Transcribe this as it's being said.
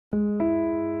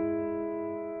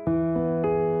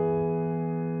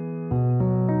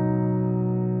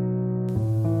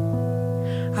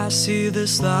I see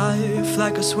this life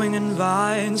like a swinging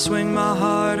vine, swing my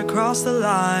heart across the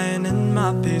line. In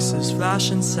my pieces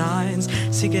flashing signs,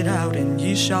 seek it out and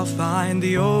ye shall find.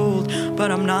 The old,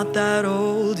 but I'm not that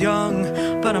old. Young,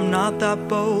 but I'm not that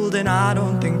bold. And I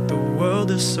don't think the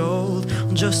world is sold.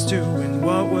 I'm just doing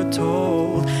what we're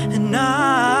told. And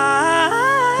I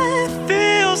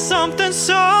feel something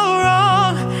so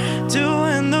wrong,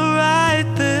 doing the right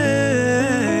thing.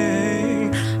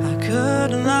 I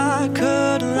couldn't lie,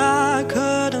 couldn't lie,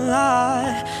 couldn't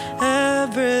lie.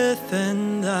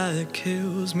 Everything that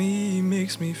kills me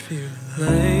makes me feel.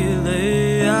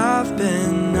 Lately I've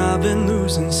been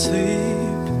losing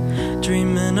sleep,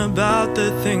 dreaming about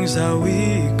the things that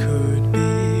we could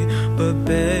be. But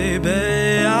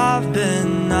baby, I've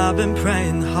been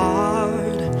praying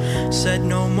hard. Said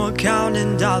no more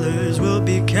counting dollars, we'll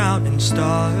be counting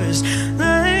stars.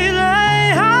 Lately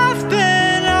I've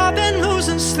been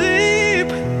losing sleep,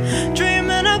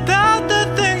 dreaming about the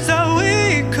things that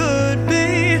we could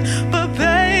be. But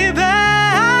baby,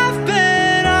 I've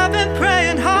been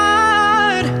praying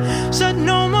hard. Said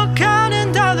no more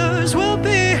counting dollars, we'll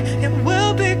be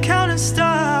counting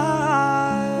stars.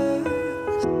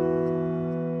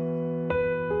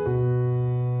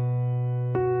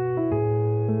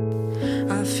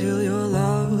 I feel your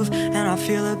love and I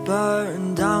feel it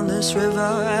burn down this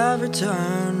river. Every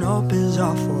turn opens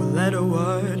off 4-letter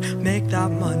word. Make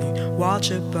that money, watch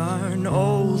it burn.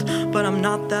 Old, but I'm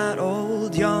not that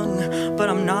old. Young, but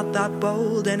I'm not that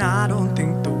bold. And I don't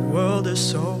think the world is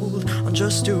sold. I'm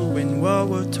just doing what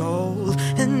we're told.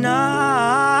 And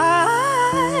I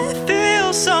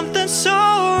feel something so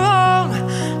wrong,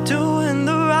 doing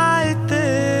the right thing.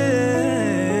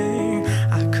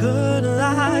 I couldn't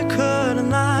lie, couldn't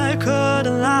lie,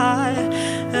 couldn't lie.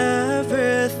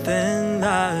 Everything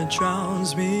that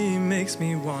drowns me makes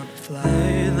me want to fly.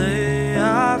 Lately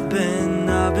I've been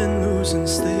losing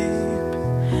sleep,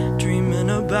 dreaming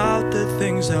about the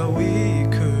things that we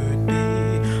could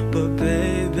be. But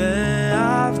baby,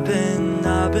 I've been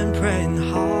praying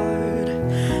hard.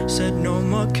 Said no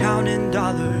more counting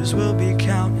dollars, we'll be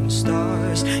counting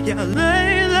stars. Yeah,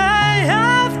 lately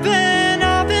I've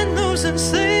been losing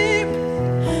sleep,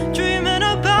 dreaming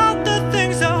about the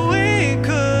things that we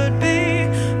could be.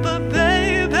 But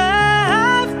baby,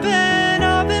 I've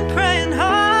been praying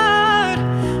hard.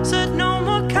 Said no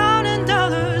more counting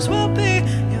dollars, we'll be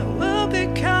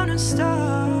counting stars.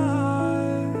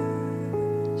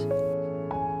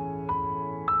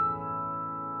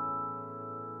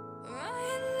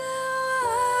 Right now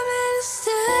I'm in a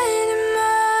state of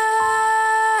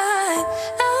mind.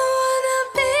 I wanna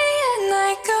be at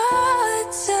night all the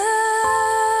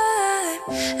time.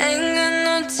 Ain't got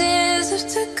no tears left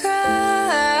to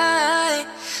cry.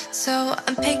 So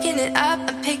I'm picking it up,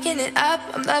 I'm picking it up.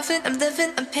 I'm loving, I'm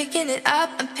living, I'm picking it up.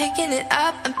 I'm picking it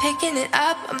up, I'm picking it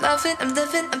up. I'm loving, I'm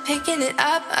living, I'm picking it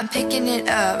up. I'm picking it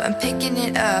up, I'm picking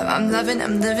it up. I'm loving,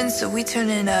 I'm living, so we turn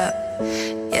it up.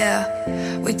 Yeah,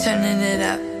 we turning it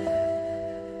up.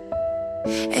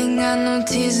 Ain't got no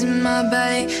tears in my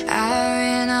body. I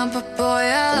ran out, but boy,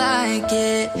 I like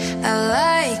it. I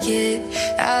like it,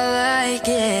 I like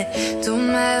it. Don't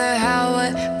matter how,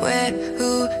 what, where,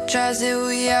 who tries it,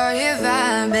 we out here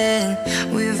vibing.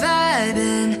 We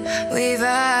vibing, we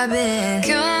vibing.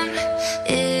 Come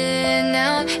in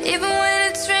now, even when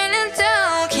it's raining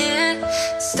down. Can't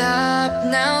stop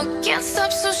now, can't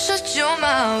stop, so shut your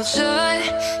mouth. Shut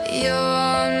your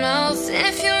mouth. And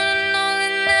if you wanna know,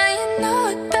 then now you know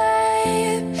it,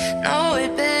 babe. Know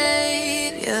it,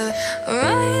 babe, yeah.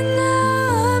 Right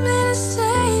now I'm in a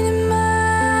state of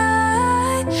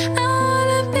mind. I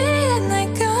wanna be at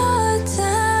night all the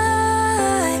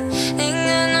time. Ain't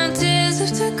got no tears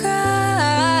left to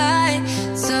cry.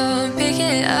 So I'm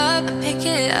picking it up, I'm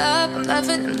picking it up. I'm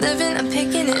loving, I'm living, I'm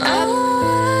picking it up.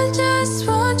 Oh, I just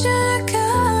want you to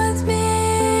come with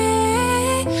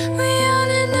me. We on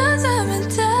another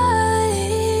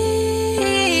mentality.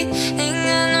 Ain't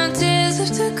got no tears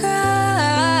left to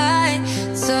cry.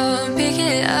 So I'm picking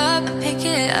it up, I'm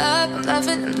picking it up. I'm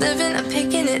loving, I'm living, I'm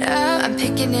picking it up. I'm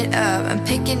picking it up, I'm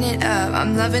picking it up.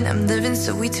 I'm loving, I'm living,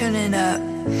 so we turn it up.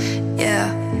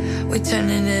 Yeah, we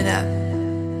turning it up.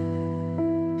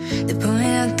 They point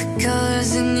out the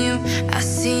colors in you, I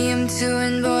see him too,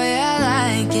 and boy, I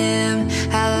like him.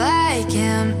 I like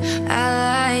him,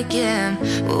 I like him.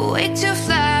 We're way too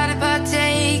fly to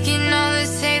partake in all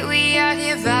this hate. We out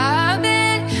here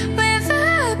vibing, we're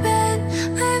vibing,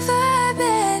 we're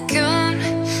vibing. Come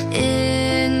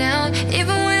in now,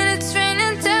 even when it's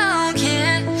raining down.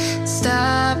 Can't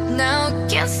stop now,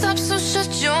 can't stop, so shut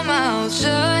your mouth.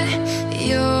 Shut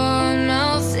your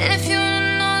mouth. And if you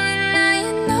wanna know, then now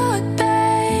you know it,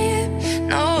 babe.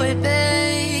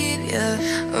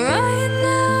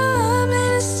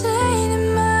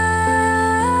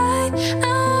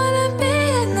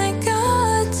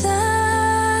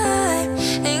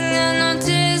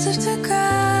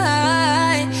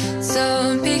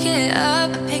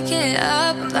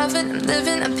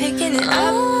 picking it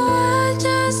up. Oh, I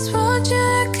just want you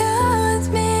to come with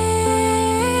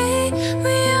me.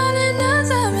 We on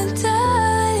another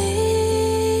mentality.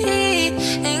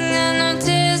 Ain't got no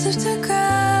tears left to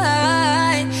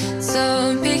cry. So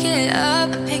I'm picking it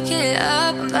up, I'm picking it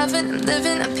up. I'm loving, I'm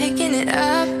living, I'm picking it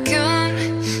up. Come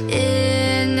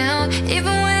in now,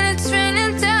 even when it's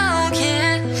raining down.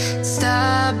 Can't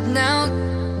stop now.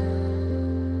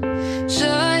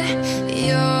 Shut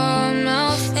your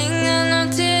mouth. Ain't got no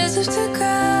tears left to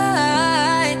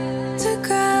cry, to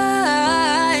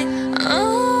cry.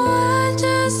 Oh, I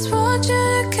just want you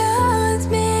to come with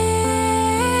me.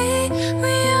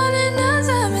 We on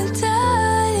another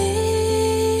mentality.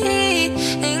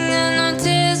 Ain't got no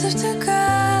tears left to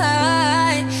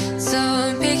cry. So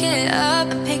I'm picking it up,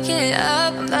 I'm picking it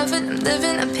up. I'm loving, I'm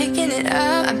living, I'm picking it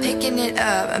up. I'm picking it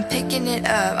up, I'm picking it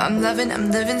up. I'm loving, I'm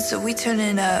living, so we turn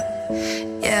it up.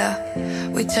 Yeah,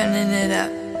 we turning it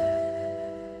up.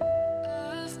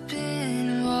 I've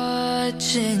been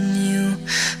watching you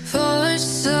for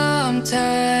some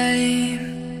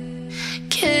time.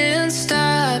 Can't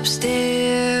stop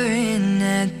staring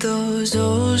at those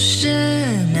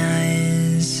ocean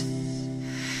eyes.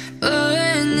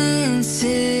 Burning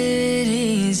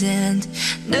cities and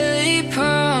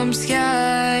napalm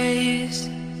skies.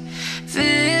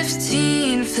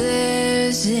 15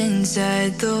 flares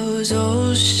inside those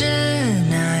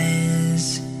ocean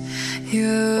eyes.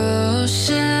 Your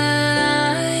ocean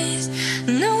eyes,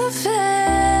 no fair.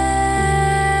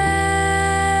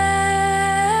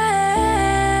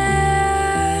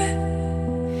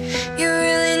 You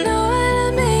really know how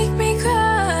to make me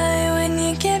cry when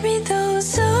you give me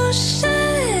those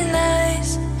ocean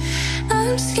eyes.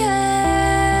 I'm scared.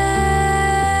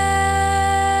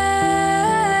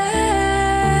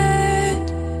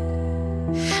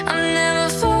 I'm never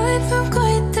falling from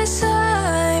quite this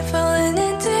high, falling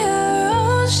into your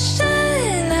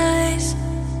ocean eyes.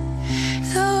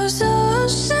 Those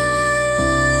ocean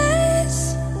eyes.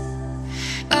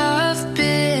 I've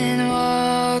been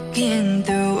walking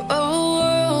through a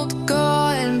world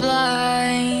gone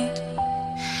blind.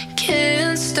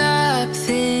 Can't stop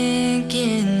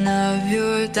thinking of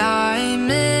your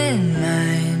diamond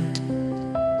mind.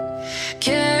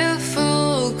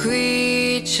 Careful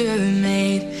creature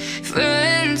made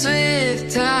friends with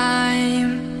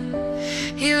time.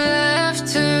 He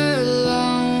left her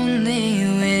lonely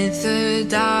with a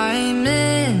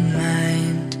diamond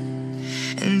mind.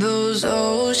 And those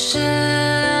ocean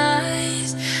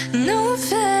eyes, no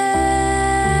fair.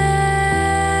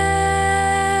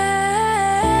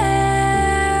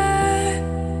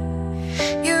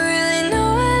 You really know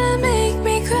how to make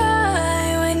me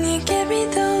cry when you give me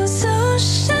those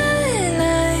ocean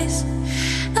eyes.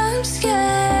 I'm scared.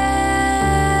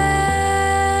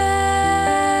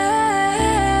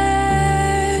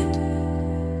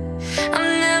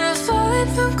 I'm never falling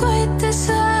from quite this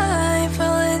high,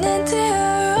 falling into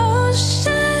your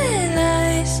ocean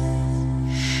eyes.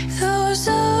 Those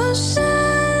ocean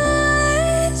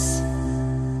eyes.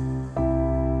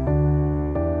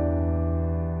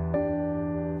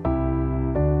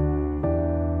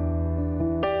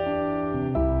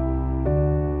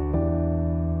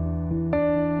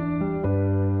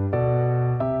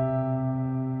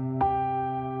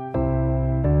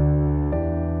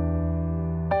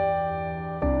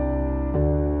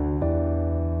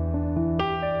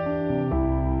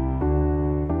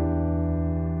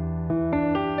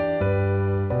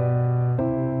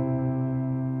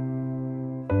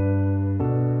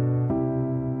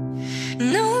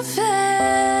 No fair.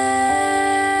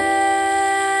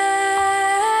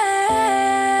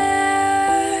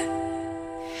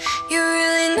 You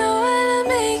really know how to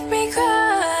make me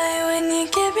cry when you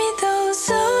give me those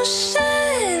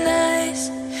ocean eyes.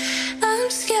 I'm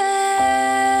scared.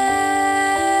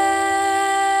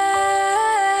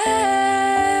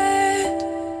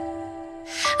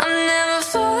 I'm never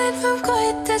falling from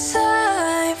quite this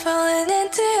high, falling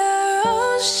into your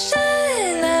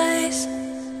ocean eyes.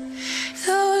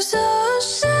 Those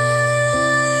ocean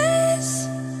eyes.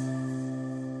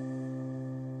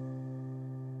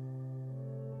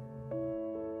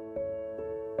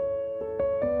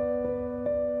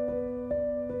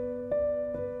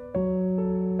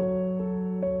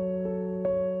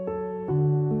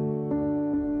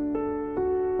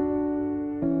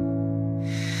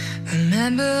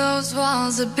 Remember those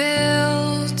walls I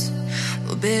built?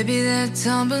 Well, baby, they're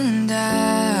tumbling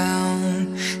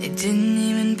down. They didn't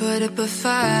even put up a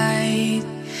fight.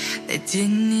 They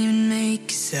didn't even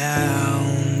make a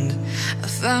sound. I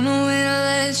found a way to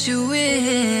let you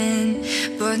in,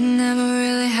 but never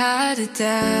really had a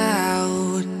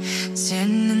doubt.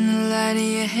 Standing in the light of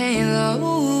your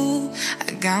halo,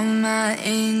 got my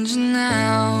angel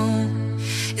now.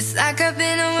 It's like I've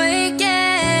been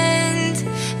awakened.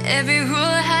 Every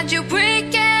rule I had you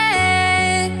break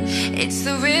it. It's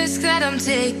the risk that I'm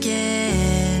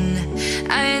taking.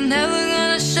 I ain't never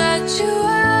gonna shut you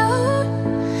out.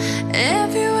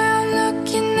 Everywhere I'm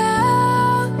looking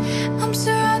now, I'm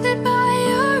surrounded by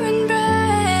your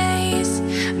embrace.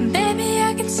 Baby,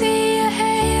 I can see your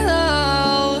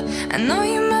halo. I know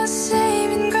you must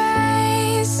save in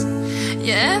grace.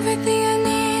 You're everything I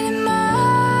need in my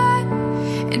heart.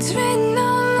 It's written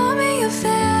all over your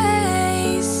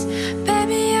face.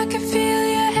 Baby, I can feel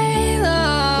your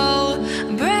halo.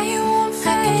 Pray you won't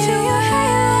fade. I can feel your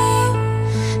halo.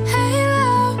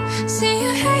 Halo, see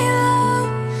your halo.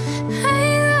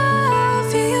 Halo,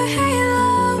 feel your halo.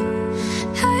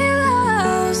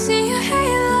 Halo, see your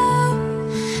halo.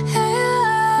 Halo,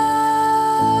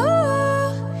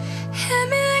 hit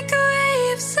me like a ray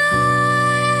of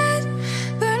sun,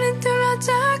 burning through my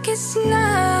darkest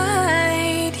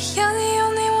night. You're the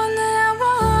only one that I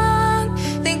want.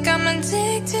 Think I'm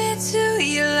addicted to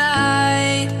your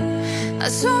light. I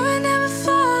swore I'd never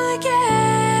fall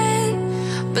again,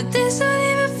 but this don't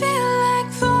even feel like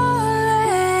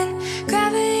falling.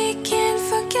 Gravity can't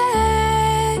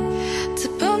forget to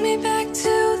pull me back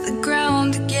to the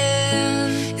ground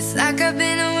again. It's like I've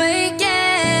been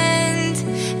awakened.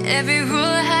 Every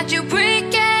rule I had you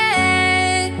break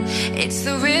it. It's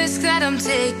the risk that I'm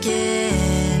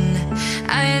taking.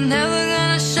 I ain't never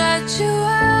gonna shut you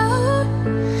out.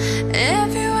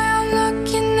 Everywhere I'm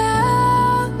looking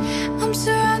now, I'm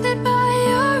surrounded by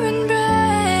your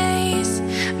embrace.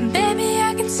 Baby,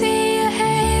 I can see your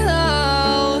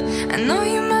halo. I know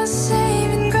you must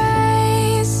save in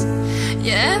grace.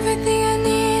 You're everything I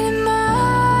need in my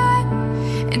heart.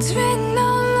 It's written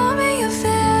all over your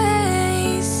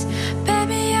face.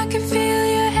 Baby, I can feel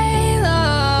your halo.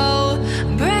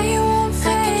 Pray you won't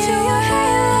fade. I can feel your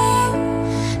halo.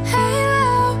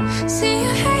 Halo, see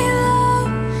your halo.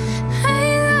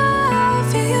 Halo,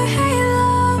 feel your halo.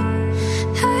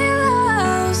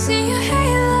 Halo, see your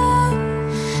halo.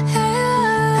 Halo,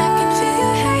 I can feel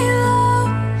your halo.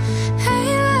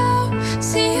 Halo,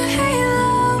 see your halo.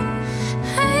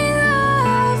 Halo,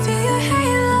 feel your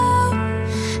halo.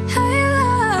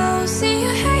 Halo, see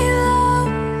your halo.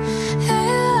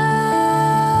 Halo.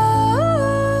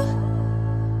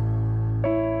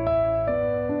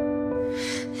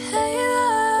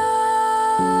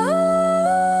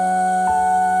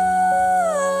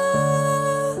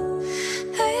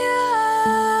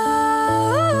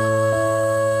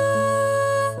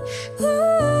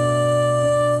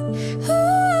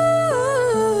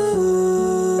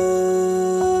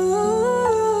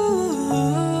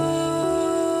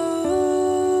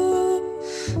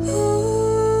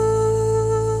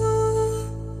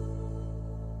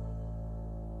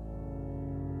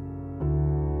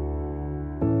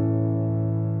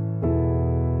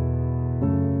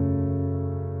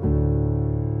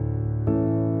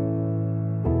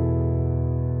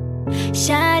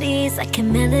 Shawty's like a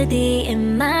melody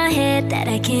in my head that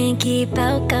I can't keep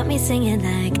out. Got me singing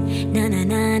like na na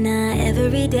na na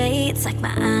every day. It's like my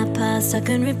iPod stuck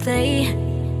on replay.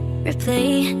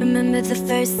 Remember the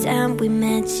first time we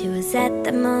met? You was at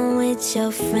the mall with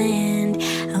your friend.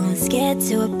 I was scared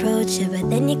to approach you, but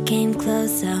then you came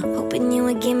closer, hoping you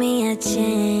would give me a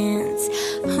chance.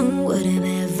 Who would have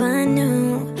ever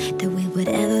knew that we would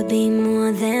ever be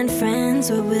more than friends?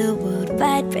 We're real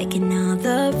worldwide, breaking all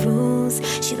the rules.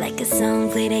 She like a song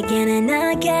played again and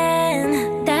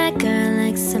again. That girl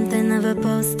likes something of a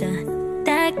poster.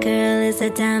 That girl is a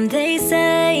dime, they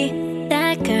say.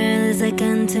 That girl is a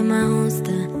gun to my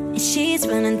holster, and she's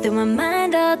running through my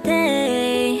mind all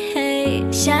day. Hey,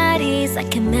 Shawty's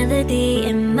like a melody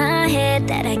in my head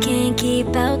that I can't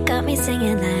keep out. Got me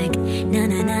singing like na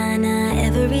na na na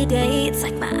every day. It's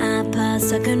like my iPod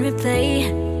stuck on replay.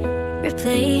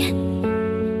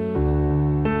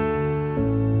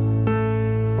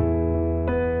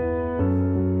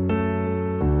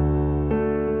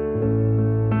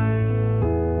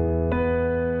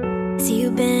 See,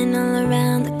 you've been all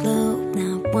around the globe.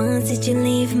 Not once did you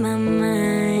leave my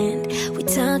mind. We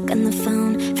talk on the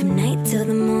phone from night till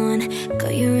the morn.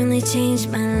 Girl, you really changed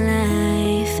my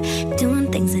life. Doing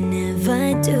things I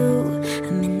never do.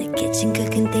 I'm in the kitchen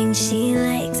cooking things she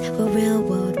likes. We're real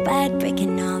worldwide,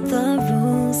 breaking all the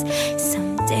rules.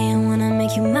 Someday I wanna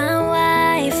make you my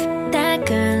wife. That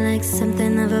girl likes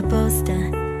something of a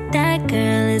poster. That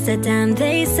girl is a dime,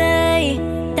 they say.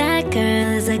 That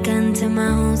girl is a gun to my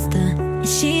holster, and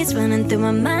she's running through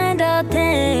my mind all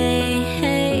day.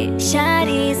 Hey,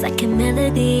 Shawty's like a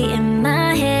melody in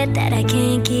my head head that I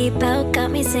can't keep out. Got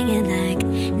me singing like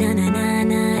na na na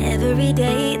na every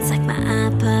day. It's like my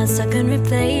iPod stuck on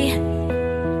replay.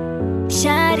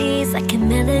 Shawty's like a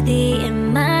melody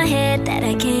in my head that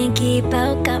I can't keep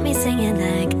out. Got me singing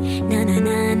like na na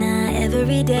na na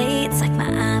every day. It's like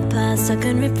my iPod stuck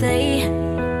on replay.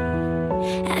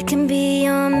 I can be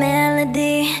your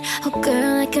melody. Oh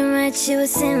girl, I can write you a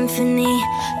symphony.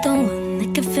 The one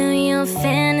that can fill your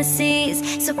fantasies.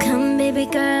 So come baby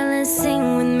girl and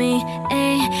sing with me.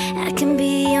 Ay, I can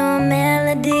be your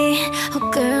melody.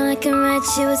 Oh girl, I can write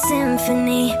you a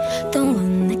symphony. The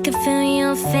one that can fill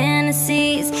your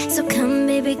fantasies. So come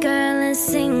baby girl and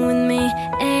sing with me.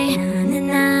 Ay, na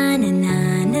na na na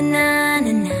na na na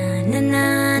na na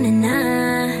na na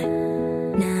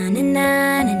na na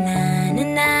na na.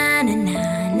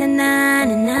 Na na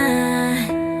na na.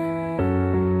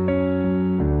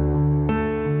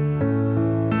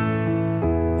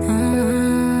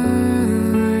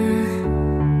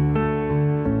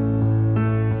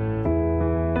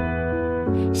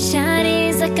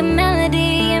 Shawty's like a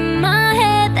melody in my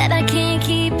head that I can't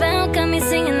keep out. Got me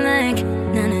singing like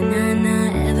na na na na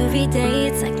every day.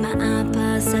 It's like my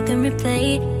iPod stuck on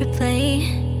replay,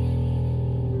 replay.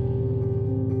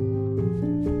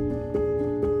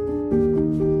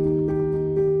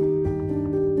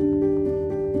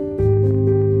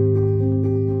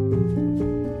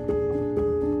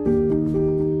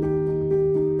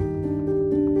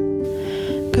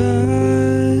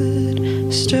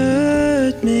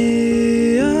 Stirred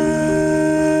me up,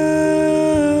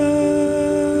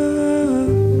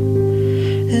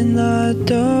 and I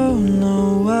don't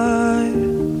know why.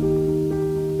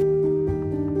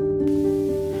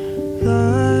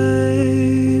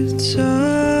 Lights on,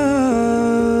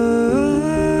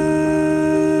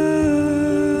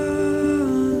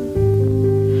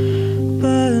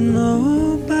 but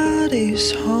nobody's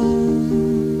home.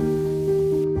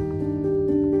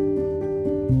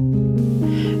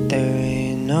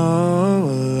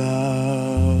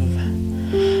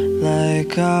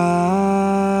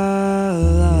 Our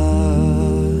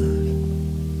love,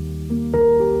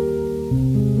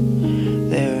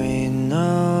 there ain't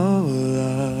no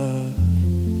love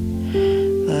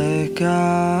like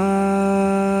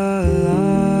our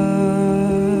love,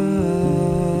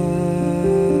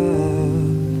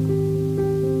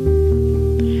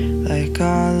 like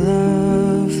our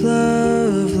love,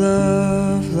 love,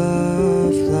 love,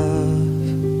 love, love.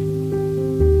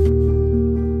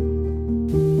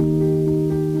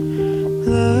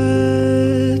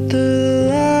 Let the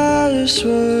last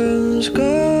words go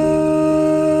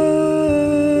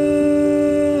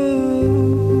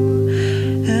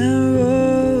and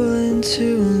roll into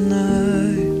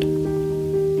night.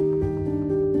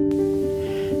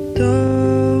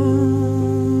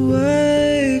 Don't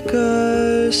wake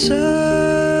us up.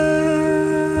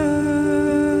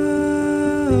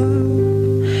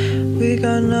 We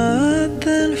got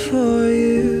nothing for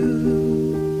you.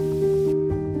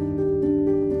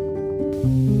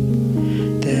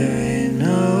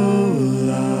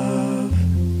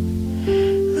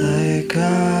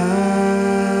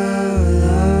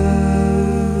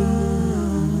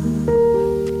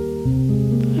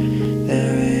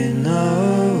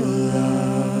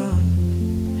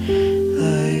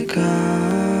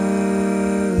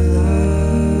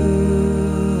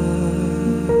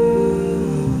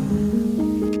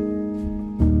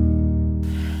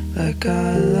 Like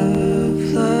I love,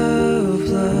 love,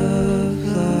 love,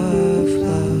 love,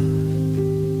 love.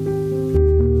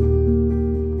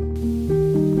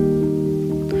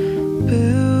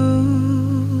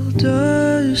 Build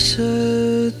us a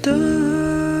door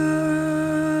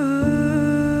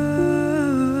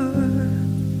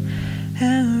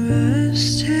and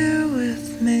rest here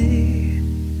with me.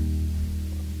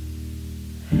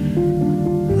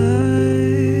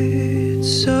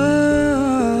 Lights up.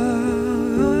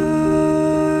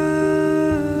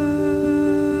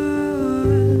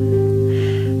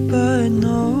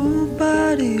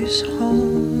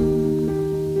 Home.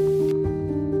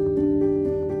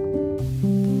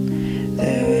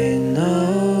 There ain't no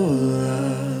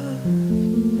love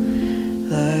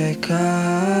like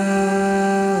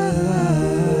our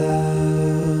love.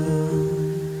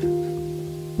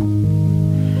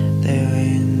 There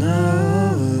ain't no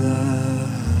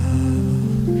love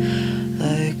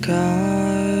like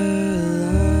our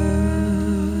love.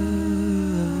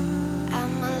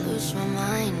 I'ma lose my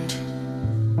mind.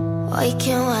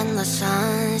 Waking when the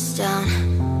sun's down,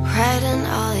 riding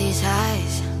all these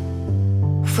highs,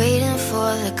 waiting for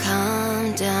the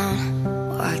calm down.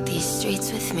 Walk these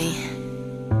streets with me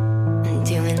and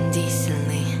doing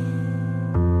decently.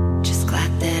 Just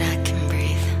glad that I can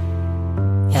breathe.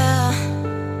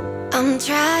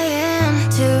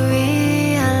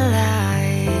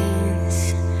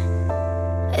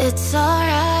 It's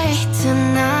alright to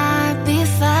not be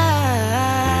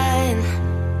fine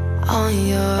on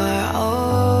your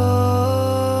own.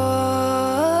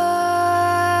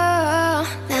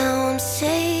 Now I'm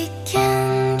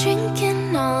shaking,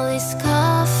 drinking all this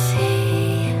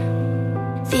coffee.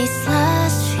 These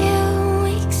last few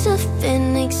weeks have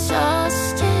been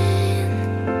exhausting.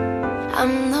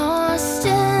 I'm lost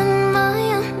in my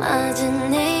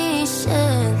imagination,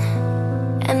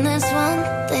 and there's one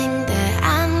thing that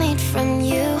I need from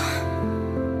you.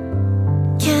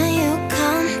 Can you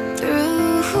come through?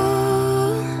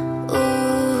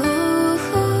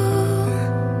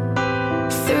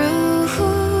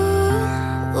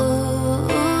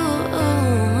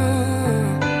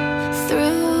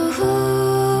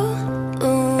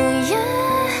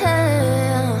 Yeah.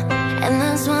 And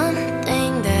there's one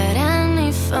thing that I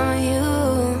need from you.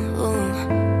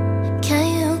 Can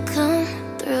you come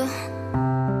through?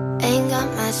 Ain't got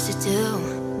much to do.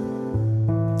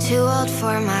 Too old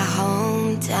for my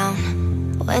hometown.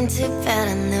 Went to bed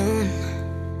at noon.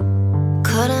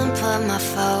 Couldn't put my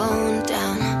phone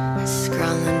down.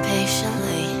 Scrolling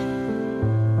patiently.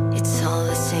 It's all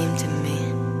the same to me.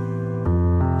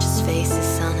 Just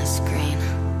faces on a screen.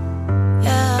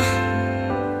 Yeah.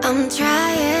 I'm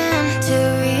trying to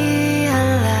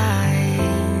realize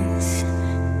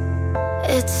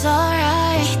it's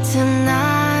alright to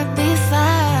not be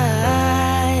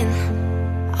fine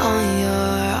on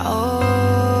your own.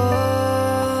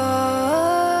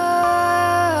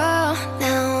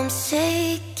 Now I'm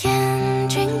shaking,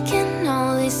 drinking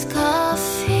all this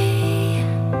coffee.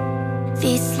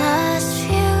 These last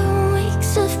few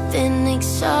weeks have been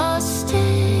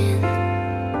exhausting.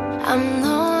 I'm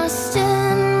lost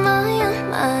in my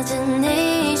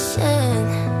imagination,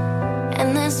 and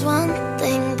there's one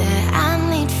thing that I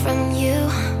need from you.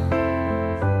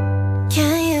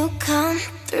 Can you come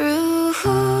through?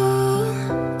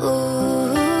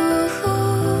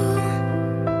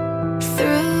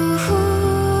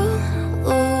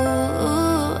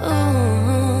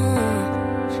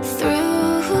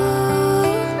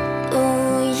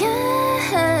 Yeah.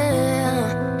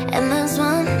 And there's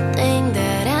one thing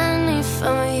that I need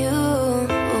from you.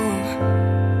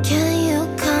 Can you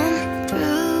come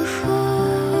through?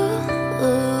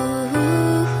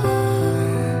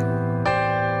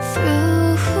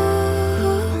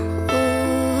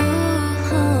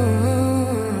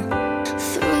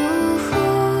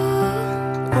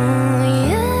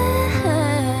 Yeah.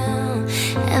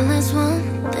 And there's one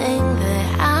thing that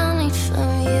I need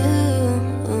from you.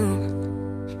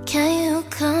 Can you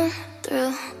come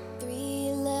through?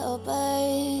 3 little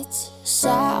birds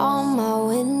sat on my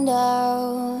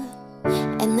window,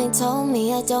 and they told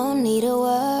me I don't need to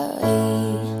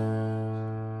worry.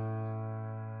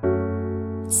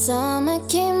 Summer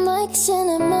came like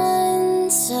cinnamon,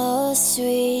 so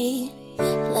sweet.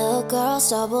 Little girls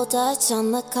double dutch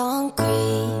on the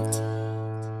concrete.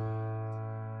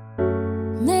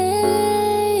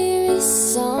 Maybe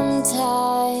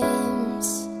sometimes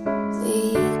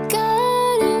we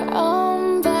got it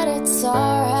wrong, but it's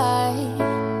alright.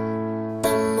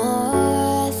 The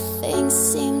more things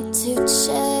seem to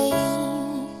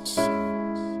change,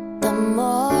 the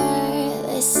more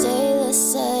they stay the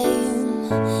same.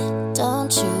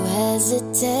 Don't you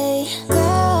hesitate.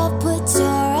 Girl, put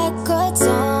your records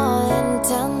on and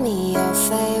tell me your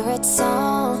favorite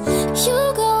song. You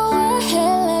go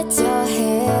ahead, let your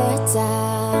hair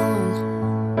down.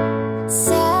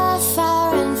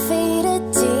 Sapphire and faded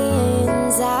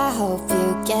jeans, I hope you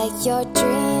get your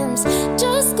dreams.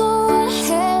 Just go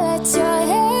ahead, let your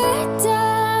hair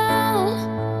down.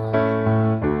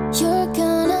 You're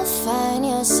gonna find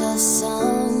yourself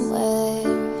somewhere,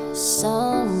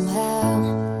 somehow.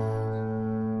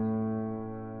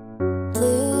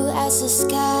 Blue as the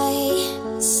sky,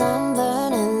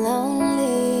 sunburned and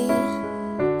lonely,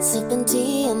 sipping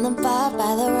tea in the bar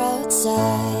by the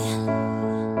roadside.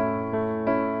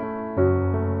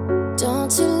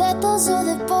 Don't you let those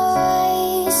other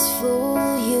boys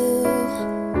fool you.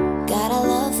 Gotta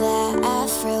love that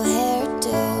afro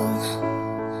hairdo.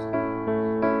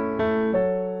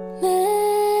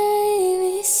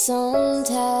 Maybe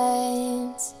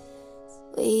sometimes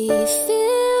we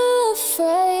feel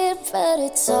afraid, but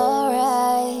it's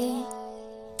alright.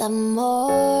 The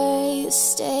more you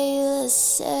stay the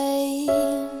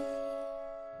same,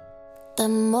 the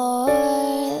more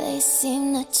they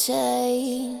seem to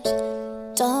change.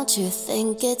 Don't you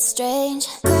think it's strange?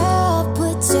 Girl,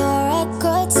 put your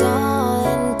records on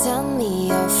and tell me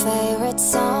your favorite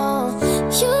song.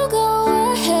 You go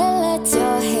ahead, let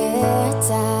your hair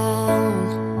down.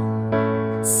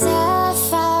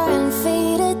 Sapphire and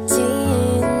faded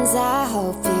jeans, I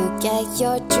hope you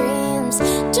your dreams.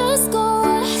 Just go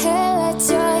ahead, let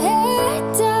your hair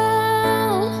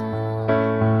down.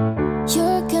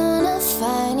 You're gonna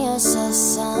find yourself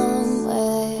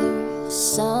somewhere,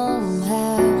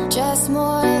 somehow. Just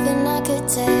more than I could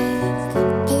take.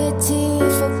 Pity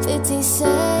for pity's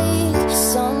sake.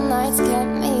 Some nights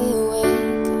kept me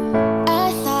awake. I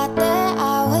thought that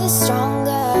I was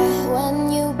stronger. When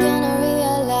you gonna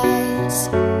realize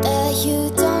that you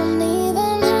don't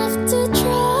even have to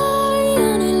try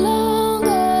any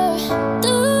longer?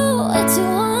 Do what you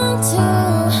want to.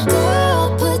 Girl,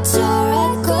 put your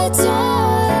records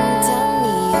on. Tell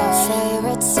me your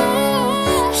favorite song.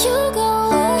 You go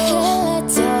ahead, let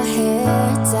your hair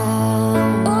down.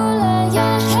 Oh, let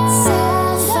your hair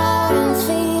sapphire and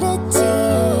faded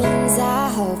jeans. I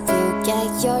hope you get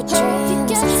your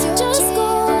dreams. Just go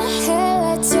ahead,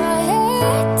 let your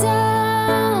hair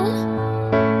down.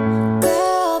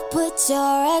 Girl, put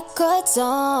your records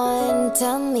on.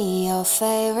 Tell me your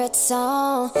favorite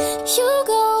song. You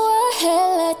go ahead,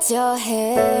 let your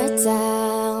hair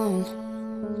down.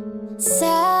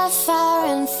 Sapphire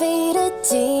and faded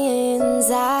jeans.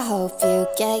 I hope you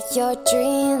get your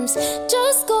dreams.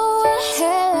 Just go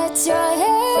ahead, let your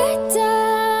hair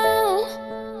down.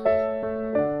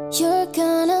 You're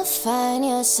gonna find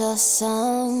yourself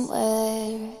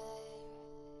somewhere,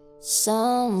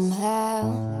 somehow.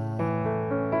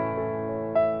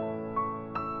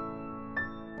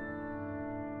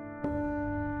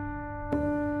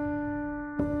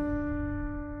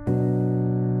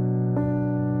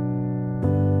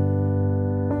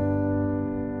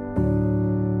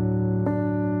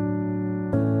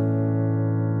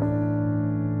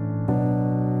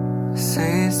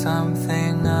 Say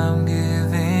something, I'm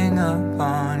giving up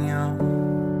on you.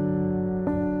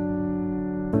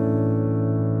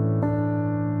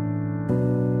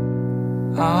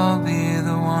 I'll be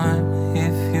the one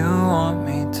if you want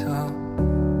me to.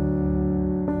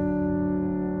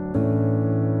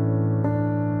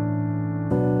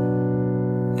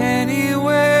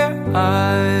 Anywhere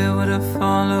I would have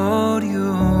followed you.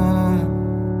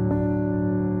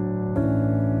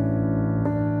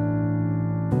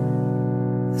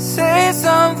 Say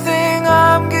something,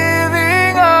 I'm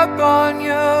giving up on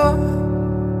you.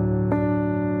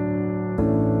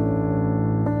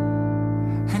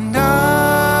 And I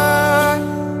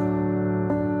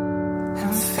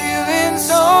am feeling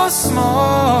so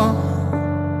small.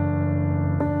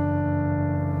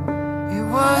 It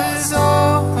was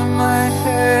over my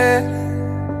head.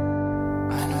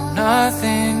 I know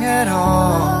nothing at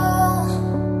all.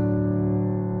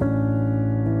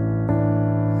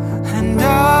 And I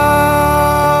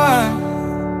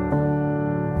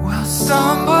will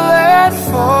stumble and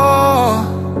fall.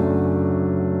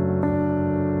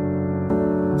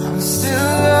 I'm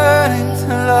still learning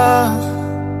to love,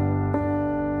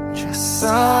 just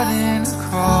starting to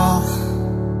crawl.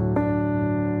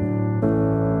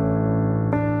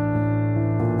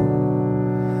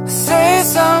 Say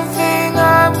something,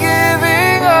 I'm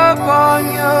giving up on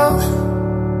you.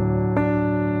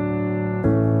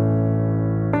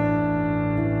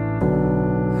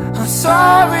 I'm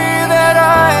sorry that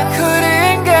I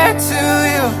couldn't get to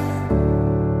you.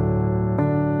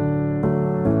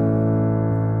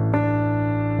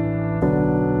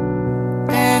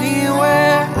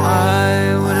 Anywhere I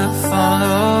would have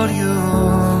followed you.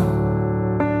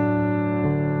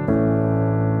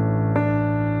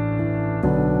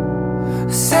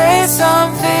 Say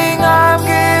something, I'm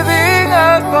giving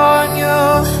up on you.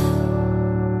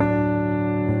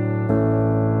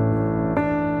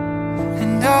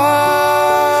 And I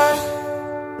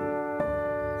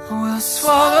will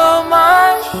swallow my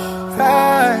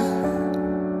pride.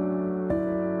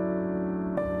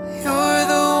 You're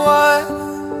the one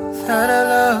that I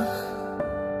love,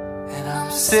 and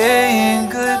I'm saying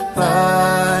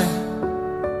goodbye.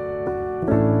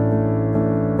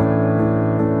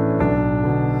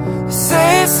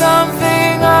 Say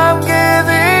something, I'm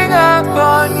giving up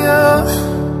on you.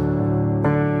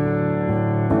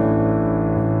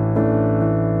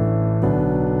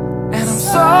 And I'm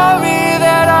sorry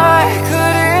that I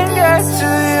couldn't get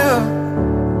to you.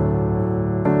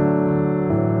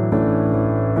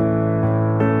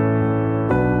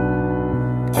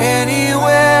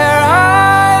 Anywhere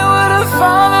I would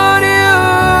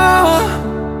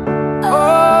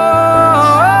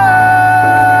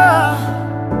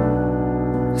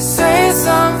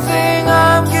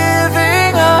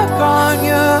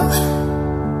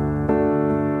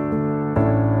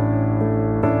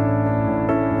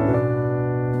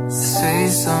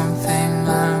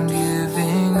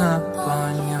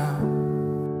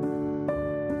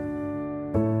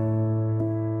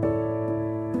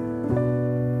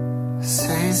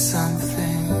say something.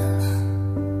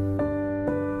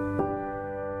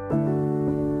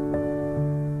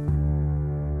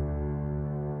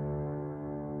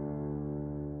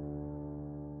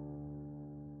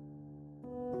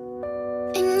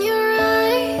 In your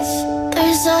eyes,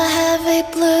 there's a heavy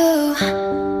blue.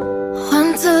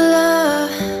 One to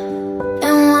love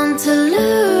and one to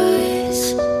lose.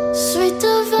 Sweet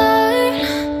divine,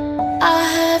 a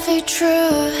heavy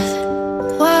truth.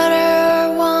 Water or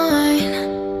wine,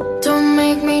 don't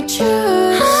make me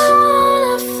choose. I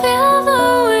wanna feel the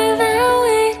way that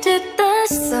we did the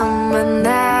summer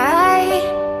night.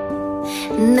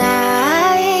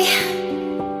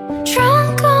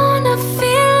 Drunk on a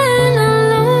feeling,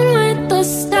 alone with the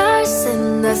stars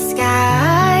in the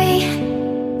sky.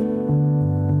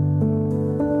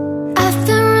 I've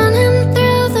been running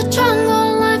through the jungle,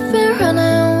 I've been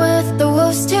running with the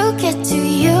wolves to get to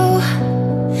you.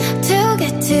 To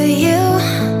get to you,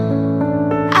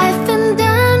 I've been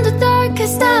down the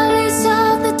darkest alleys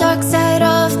of the dark side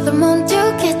of the moon to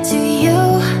get to you.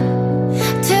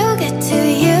 To get to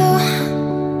you,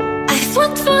 I've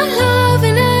looked for love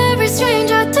in every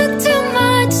stranger. Took too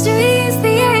much to ease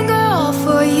the anger. All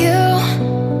for you,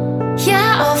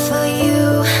 yeah, all for you.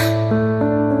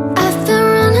 I've been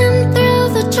running through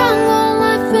the jungle,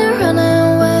 I've been running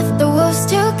with the wolves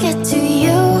to get to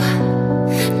you.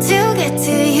 To get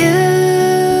to you,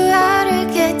 how to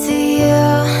get to you.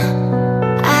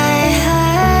 I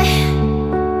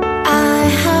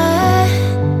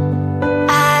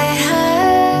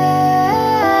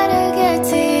to get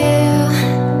to you.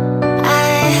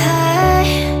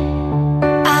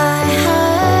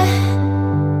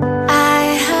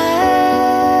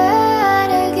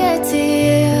 To get to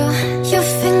you. Your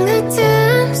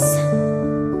fingertips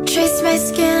trace my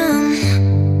skin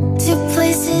to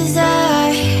places I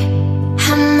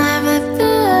have never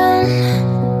been.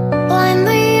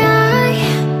 Blindly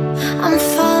I'm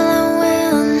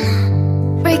following.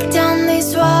 Break down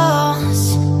these walls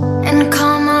and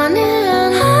come on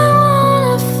in. I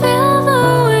wanna feel the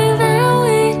way that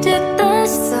we did the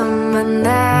summer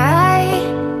night.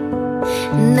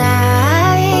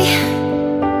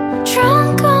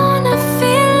 Drunk on a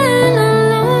feeling,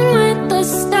 alone with the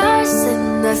stars in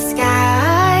the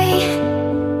sky.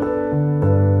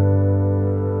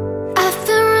 I've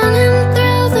been running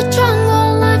through the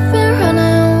jungle, I've been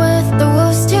running with the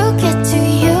wolves to get to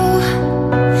you.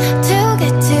 To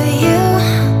get to you,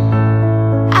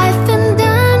 I've been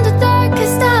down the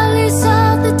darkest alleys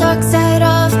of the dark side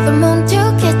of the moon to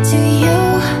get to you.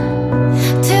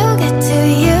 To get to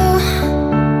you,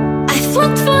 I've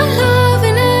looked for love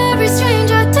in every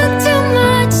stranger. Took too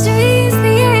much to ease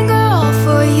the anger. All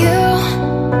for you,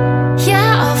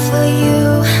 yeah, all for you.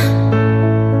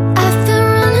 I've been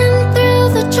running through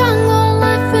the jungle,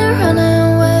 I've been running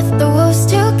with the wolves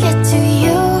to get to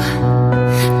you.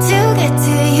 To get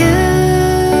to you,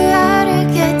 how to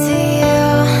get to you.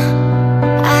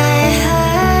 I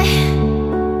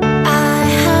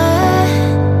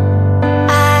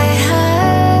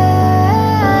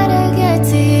to get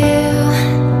to you.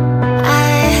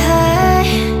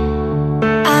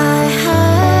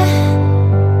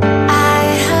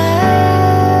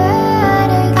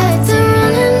 I've been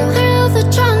running through the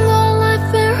jungle, I've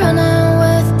been running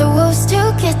with the wolves to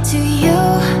get to you.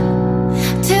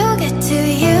 To get to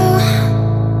you,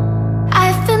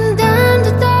 I've been down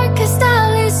the darkest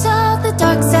alleys of the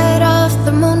dark side of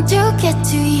the moon to get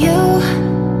to you.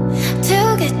 To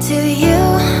get to you,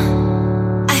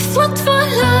 I've looked for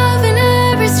love in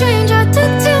every stranger.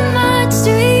 Took too much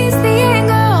to ease the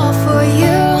anger. All for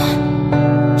you,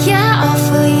 yeah, all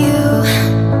for you.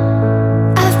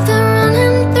 I've been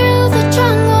running through the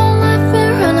jungle, I've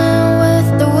been running with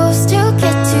the wolves to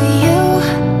get to you.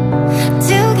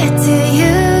 To get to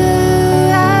you,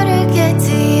 how to get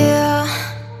to you.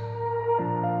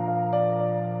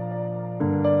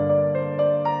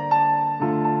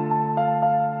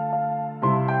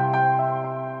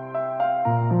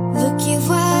 Look at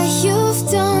what you've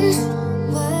done,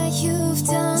 what you've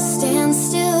done. Stand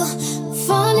still,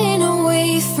 falling away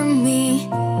from me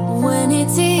when it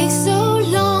takes so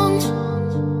long.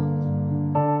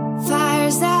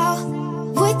 Fire's out,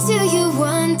 what do you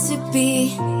want to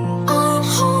be? I'm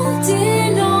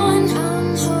holding on,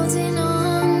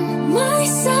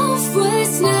 myself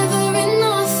was never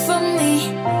enough for me.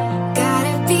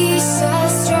 Gotta be so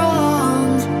strong.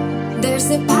 There's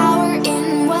a power in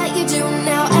what you do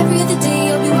now. Every other day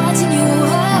I'll be watching you.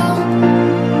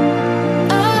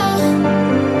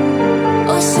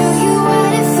 I'll show you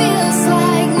what it feels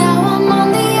like. Now I'm on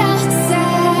the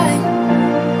outside.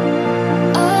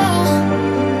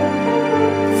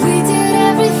 We did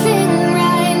everything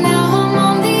right. Now I'm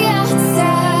on the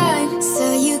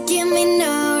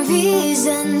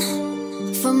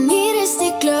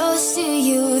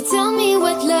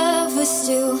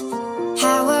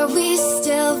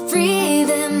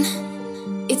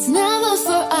It's never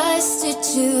for us to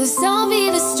choose. I'll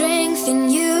be the strength in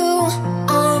you.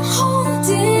 I'm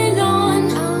holding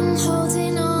on, I'm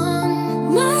holding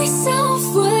on. My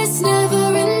self-worth's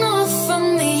never enough for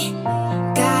me.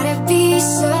 Gotta be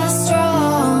so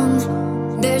strong.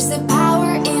 There's the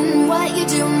power in what you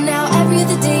do now. Every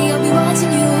other day I'll be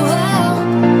watching you.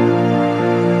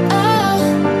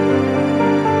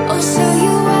 I'll show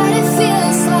you what it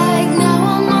feels like. Now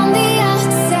I'm on the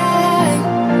outside.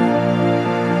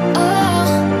 Oh,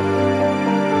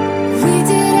 we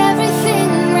did everything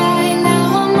right. Now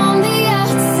I'm on the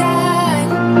outside.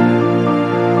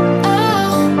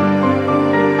 Oh,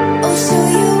 I'll show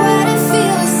you what it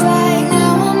feels like.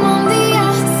 Now I'm on the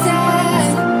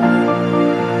outside.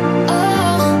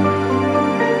 Oh,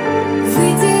 we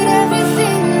did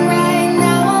everything right.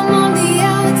 Now I'm on the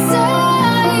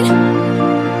outside.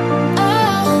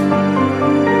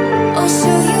 I'll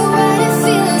show you what it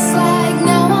feels like.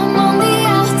 Now I'm on the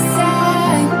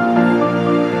outside.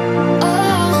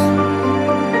 Oh,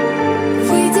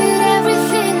 we did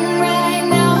everything right.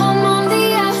 Now I'm on the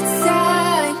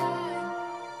outside.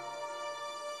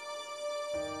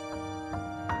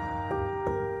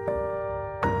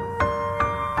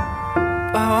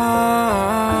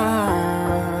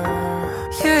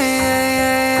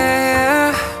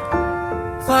 Yeah.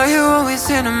 Why you always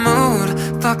in a mood?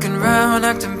 Fucking around,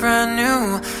 acting brand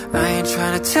new. I ain't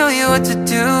trying to tell you what to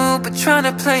do, but trying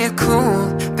to play it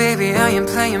cool. Baby, I ain't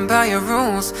playing by your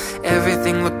rules.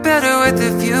 Everything look better with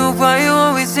a view. Why you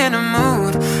always in a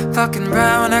mood? Fucking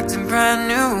around, acting brand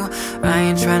new. I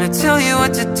ain't trying to tell you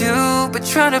what to do, but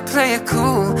trying to play it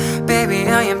cool. Baby,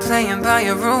 I ain't playing by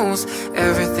your rules.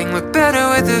 Everything look better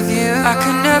with a view. I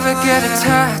could never get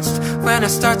attached. When I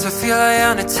start to feel I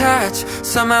unattached,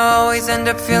 somehow I always end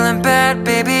up feeling bad.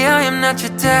 Baby, I am not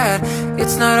your dad.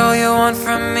 It's not all you want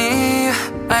from me.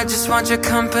 I just want your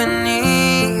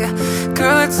company.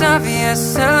 Girl, it's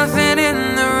obvious, elephant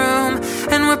in the room,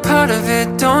 and we're part of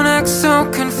it. Don't act so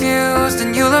confused,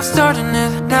 and you love starting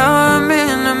it. Now I'm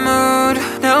in a mood.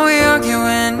 Now we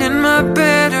arguing in my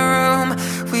bedroom.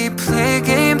 We play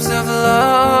games of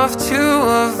love to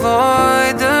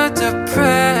avoid the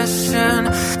depression.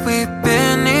 We've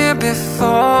been here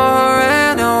before,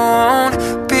 and I won't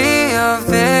be a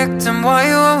victim. Why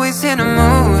you always in a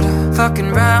mood?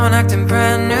 Fucking round, acting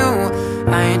brand new.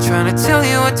 I ain't trying to tell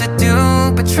you what to do,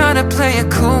 but trying to play it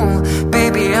cool.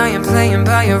 Baby, I am playing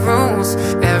by your rules.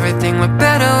 Everything look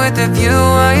better with a view.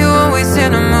 Why you always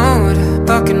in a mood?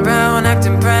 Fucking round,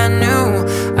 acting brand new.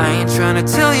 I ain't trying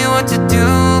to tell you what to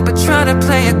do, but try to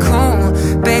play it cool.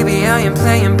 Baby, I am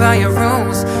playing by your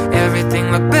rules.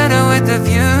 Everything look better with a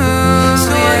view.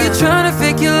 So why you trying to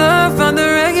fake your love on the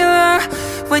regular,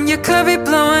 when you could be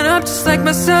blowing up just like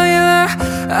my cellular?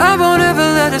 I won't ever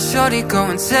let a shorty go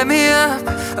and set me up.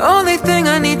 Only thing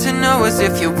I need to know is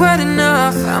if you're wet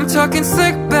enough. I'm talking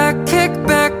slick back, kick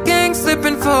back, gang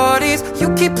slipping 40s. You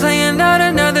keep playing out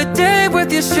another day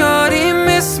with your shorty.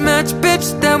 Mismatch,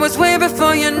 bitch, that was way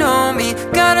before you know me.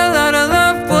 Got a lot of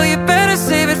love, well you better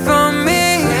save it for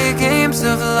me. Play games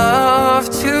of love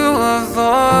to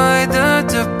avoid the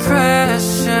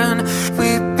depression.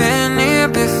 We've been here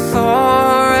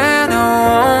before, and I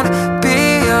won't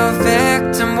be a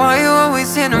victim. Why you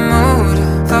always in a mood?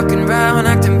 Fucking round,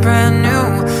 acting brand new.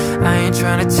 I ain't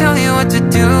trying to tell you what to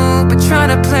do, but try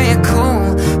to play it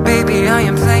cool. Baby, I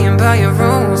am playing by your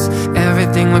rules.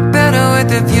 Everything look better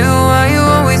with a view. Why you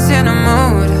always in a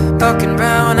mood? Fucking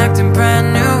round, acting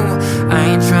brand new. I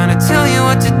ain't trying to tell you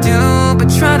what to do, but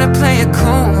try to play it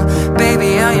cool.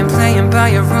 Baby, I am playing by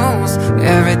your rules.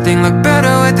 Everything look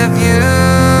better with a view,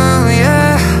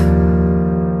 yeah.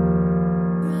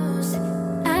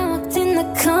 I walked in the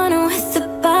corner with the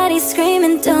body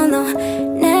screaming dolo.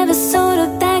 Never sold a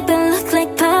bag but looked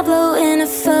like Pablo in a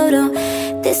photo.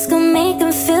 This gon' make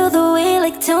him feel the way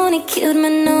like Tony killed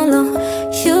Manolo.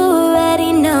 You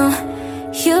already know,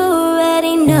 you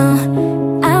already know.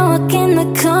 I walk in the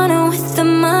corner with the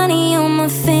money on my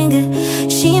finger.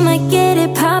 She might get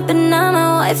it poppin', I'm my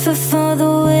wife before the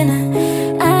winter.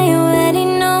 I already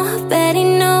know,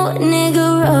 nigga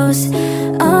rose.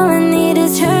 All I need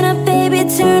is turn up, baby,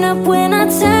 turn up when I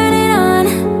turn it on.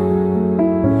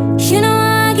 You know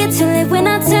I get too lit when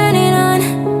I turn it on.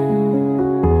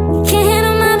 Can't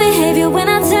handle my behavior when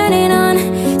I turn it on.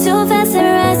 Too fast to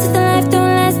rise to the life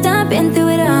don't last, I've been through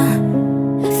it all.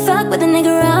 Fuck with a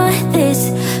nigga on this,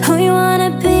 who you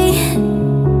wanna be.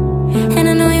 And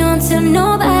I know you won't tell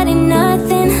nobody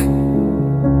nothing.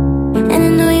 And I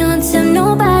know you won't tell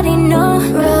nobody no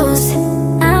rose.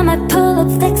 I might pull up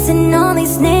flexing all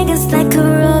these niggas like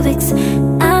aerobics.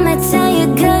 I might tell you,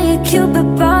 girl, you're cute, but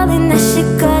brawling, that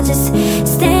shit gorgeous.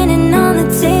 Standing on the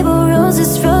table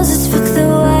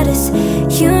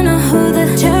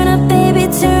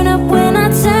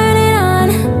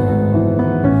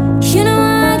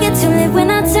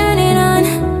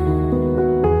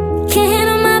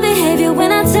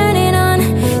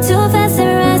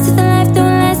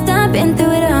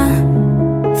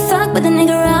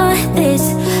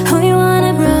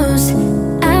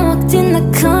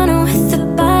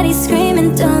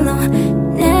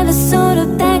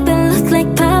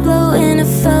Pablo in a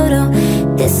photo.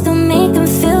 This gon' make him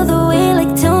feel the way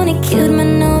like Tony killed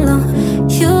Manolo.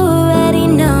 You already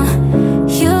know,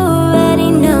 you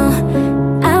already know.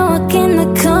 I walk in the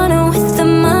corner with the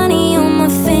money on my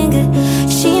finger.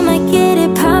 She might get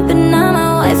it poppin', I'm my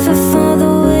wife for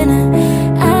the winner.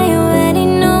 I already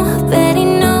know,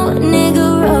 nigga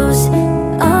rose.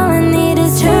 All I need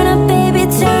is turn up, baby,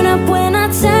 turn up when I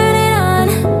turn it on.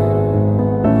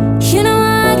 You know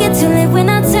how I get too lit when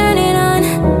I turn it on.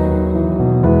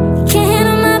 Can't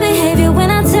handle my behavior when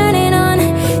I turn it on.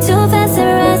 Too fast to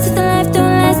rise with the life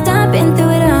don't last, I've been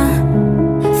through it all.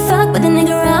 Fuck with a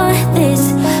nigga around this,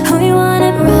 who you want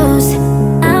it rose.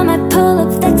 I might pull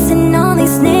up flexing all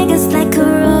these niggas like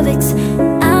aerobics.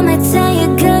 I might tell you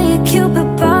girl you're cute but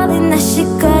ballin', that shit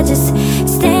gorgeous.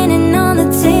 Standing on the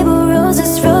table,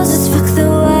 roses, roses, fuck the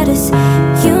waters.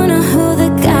 You know who the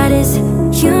god is,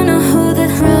 you know who the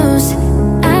rose.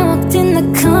 I walked in the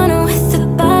corner with the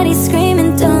body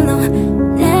screaming dolo.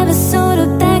 Never sold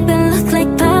her back but looked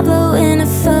like Pablo in a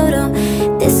photo.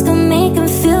 This gon' make him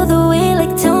feel the way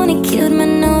like Tony killed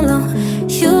Manolo.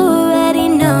 You already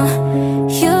know,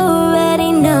 you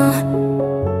already know.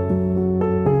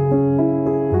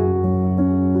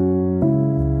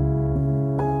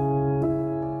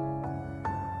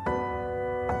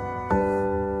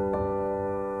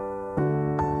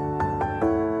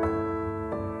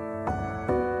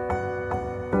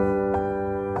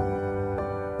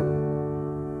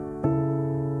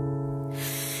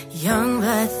 Young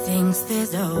blood thinks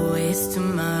there's always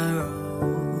tomorrow.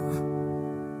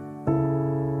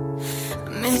 I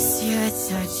miss your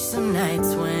touch some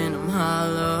nights when I'm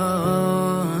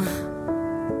hollow.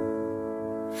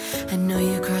 I know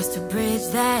you crossed a bridge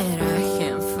that I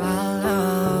can't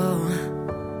follow.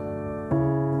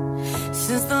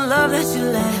 Since the love that you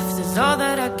left is all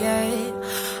that I get,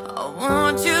 I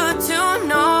want you to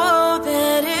know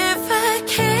that if I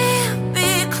can't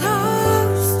be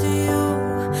close to you,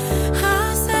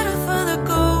 I'll settle for the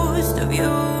ghost of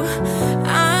you.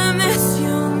 I miss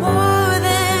you more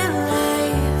than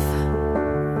life.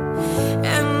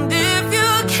 And if you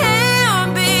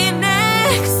can't be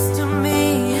next to me,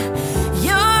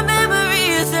 your memory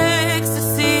is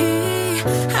ecstasy.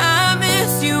 I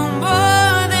miss you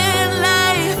more than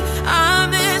life. I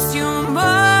miss you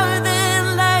more than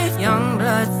life. Young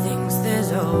blood thinks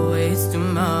there's always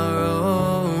tomorrow.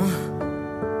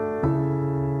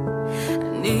 I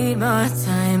need more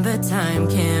time, but time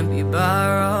can't be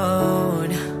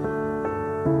borrowed.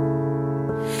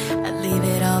 I'd leave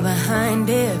it all behind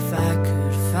if I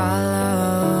could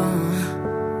follow.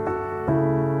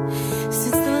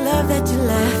 Since the love that you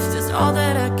left is all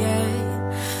that I get,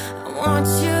 I want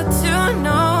you to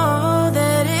know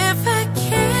that if I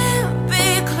can't be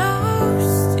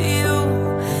close to you,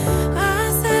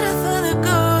 I'll settle for the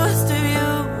ghost of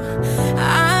you.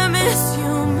 I miss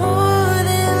you more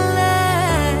than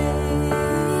life.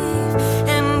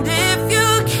 And if you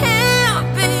can't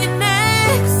be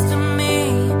next to me,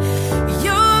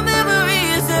 your memory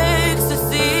is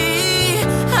ecstasy.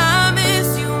 I miss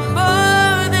you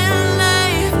more than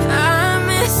life. I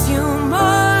miss you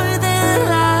more than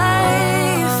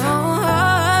life.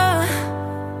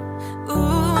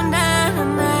 Ooh, na na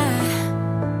na,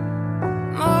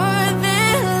 more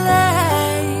than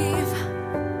life.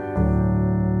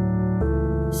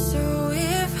 So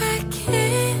if I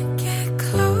can't get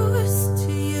close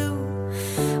to you,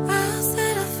 I'll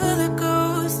settle for the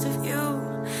ghost of you.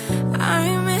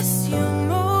 I miss you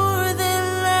more than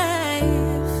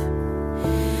life.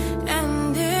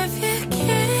 And if you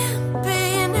can't be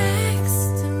next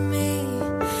to me,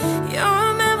 your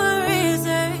memory is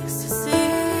ecstasy.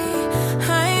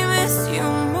 I miss you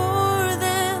more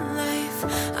than life.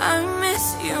 I miss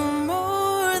you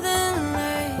more than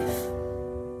life.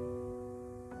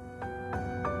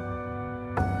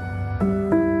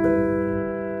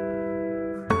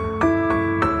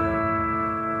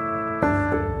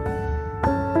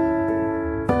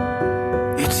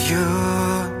 It's you,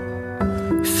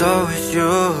 it's always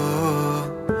you.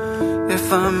 If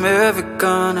I'm ever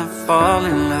gonna fall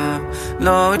in love,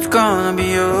 no, it's gonna be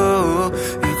you.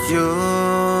 It's you,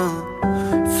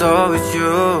 it's always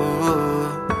you.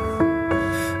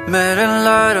 Met a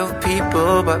lot of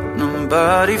people, but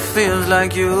nobody feels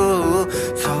like you.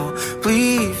 So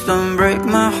please don't break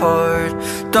my heart,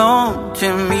 don't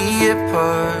tear me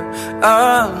apart.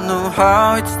 I know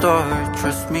how it starts,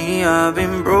 trust me, I've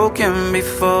been broken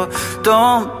before.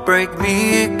 Don't break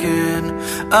me again,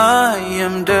 I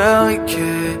am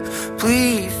delicate.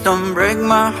 Please don't break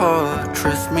my heart,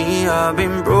 trust me, I've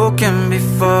been broken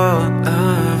before.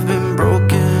 I've been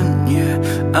broken, yeah,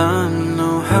 I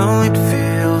know how it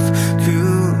feels to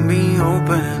be open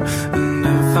open and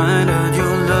I find out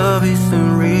your love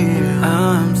isn't real.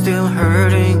 I'm still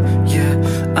hurting, yeah,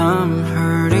 I'm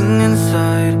hurting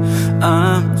inside.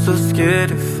 I'm so scared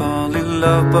to fall in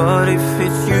love, but if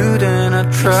it's you then I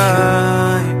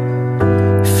try.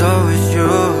 It's always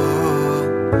you.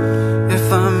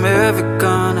 If I'm ever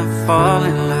gonna fall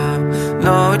in love,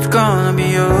 no, it's gonna be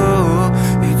you.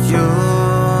 It's you.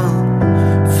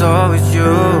 It's always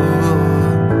you.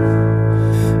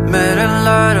 Met a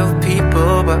lot of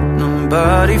people, but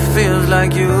nobody feels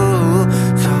like you.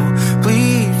 So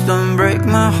please don't break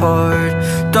my heart,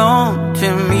 don't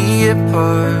tear me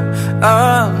apart.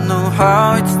 I know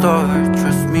how it starts,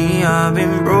 trust me, I've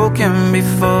been broken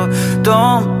before.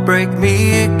 Don't break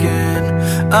me again,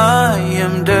 I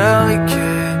am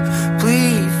delicate.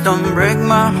 Please don't break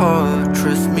my heart,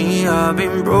 trust me, I've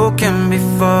been broken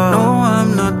before. No,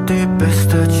 I'm not the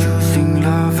best at choosing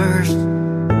lovers.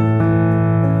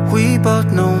 We both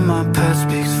know my past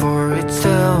speaks for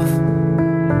itself.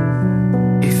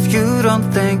 If you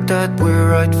don't think that we're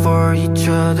right for each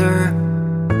other,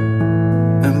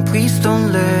 and please don't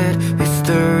let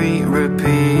history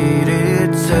repeat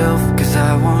itself. Cause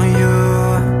I want you,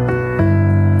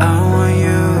 I want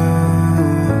you.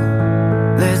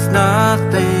 There's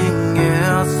nothing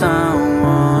else I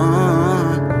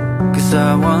want. Cause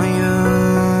I want you,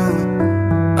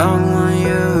 I want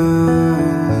you.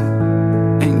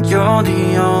 And you're the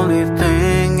only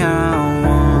thing I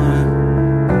want.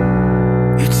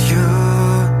 It's you,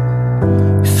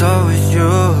 it's always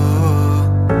you.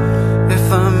 If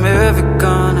I'm ever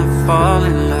gonna fall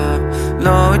in love,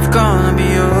 no, it's gonna be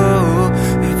you.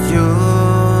 It's you,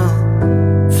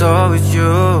 it's always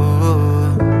you.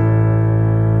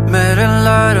 Met a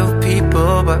lot of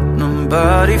people, but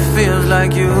nobody feels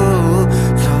like you.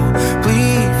 So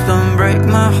please don't break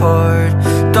my heart,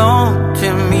 don't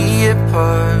tear me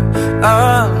apart.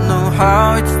 I know how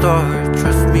it starts,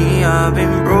 trust me, I've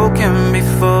been broken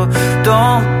before.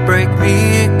 Don't break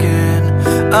me again,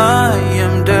 I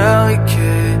am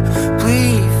delicate.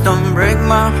 Please don't break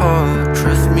my heart,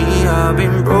 trust me, I've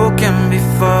been broken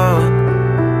before.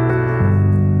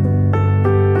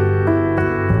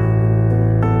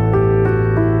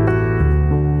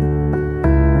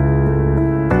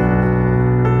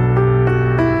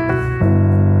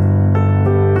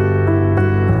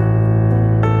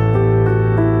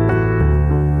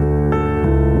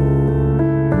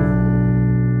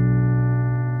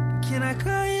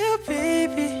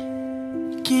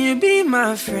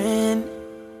 My friend,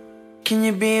 can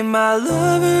you be my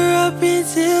lover up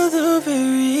until the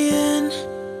very end?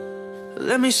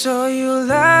 Let me show you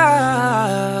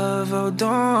love, oh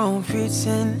don't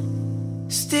pretend.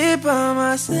 Stay by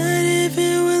my side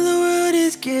even when the world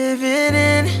is giving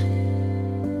in.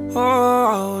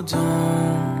 Oh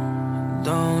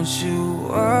don't you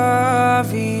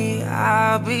worry,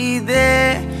 I'll be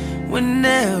there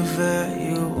whenever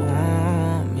you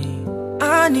want me.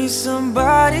 I need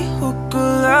somebody who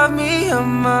could love me at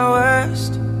my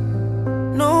worst.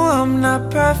 No, I'm not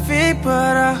perfect,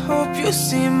 but I hope you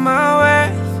see my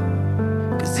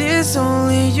worth. Cause it's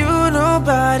only you,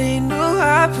 nobody knew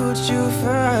I put you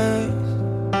first.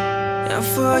 And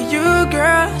for you,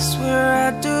 girl, I swear I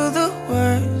do the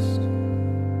worst.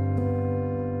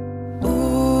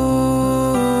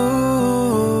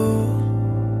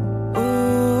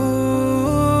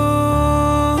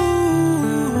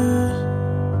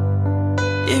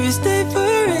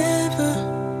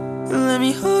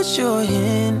 Your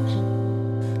hand,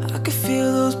 I can feel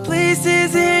those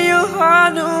places in your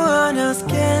heart no one else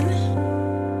can.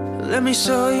 Let me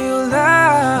show you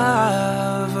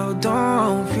love, oh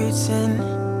don't pretend.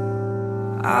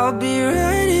 I'll be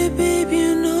right here, baby,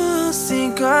 you know I'll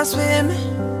sink or swim.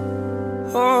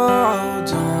 Oh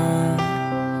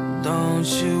don't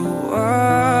you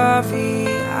worry,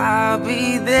 I'll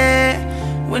be there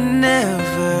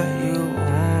whenever you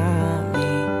want me.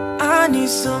 I need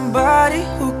somebody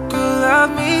who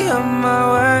love me at my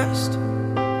worst.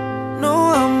 No,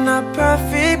 I'm not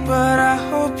perfect, but I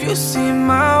hope you see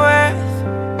my worth.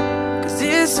 Cause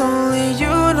it's only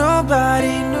you,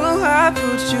 nobody knew I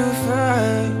put you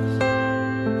first.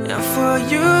 And for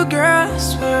you, girl, I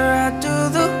swear I do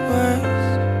the worst.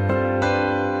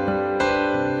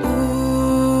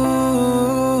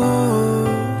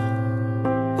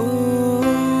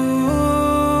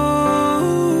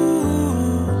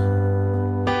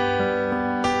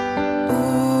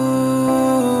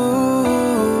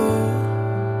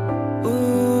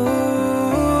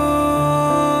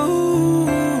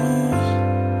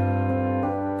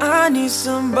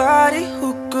 Somebody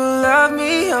who could love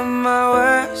me at my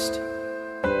worst.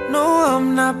 No,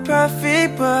 I'm not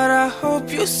perfect, but I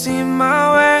hope you see my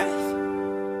worth.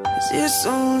 it's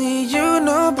only you,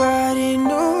 nobody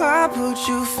knew I put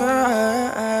you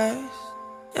first.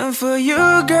 And for you,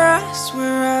 girl, I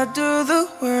swear I do the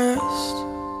worst.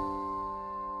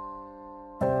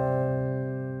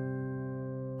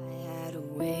 I had a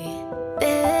way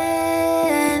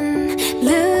then,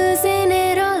 losing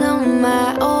it all on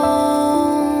my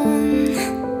own.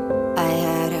 I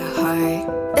had a heart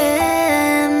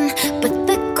then, but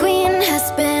the queen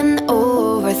has been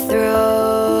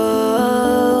overthrown.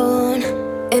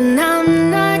 And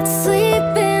I'm not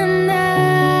sleeping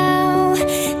now.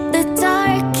 The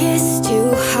dark is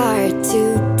too hard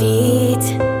to beat.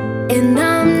 And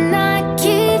I'm not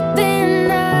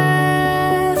keeping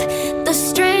up the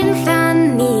strength I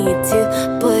need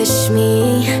to push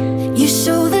me. You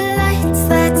show the lights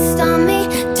that stop me,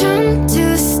 turn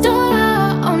to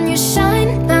stone. You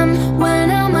shine them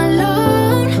when I'm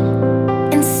alone.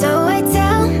 And so I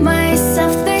tell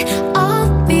myself that I'll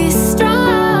be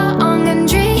strong and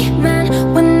dreaming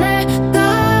when they're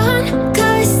gone.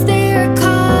 'Cause they're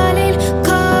calling,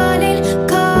 calling,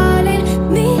 calling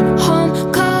me home.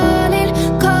 Calling,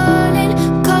 calling,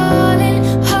 calling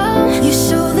home. You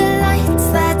show the lights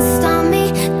that stop me,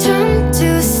 turn to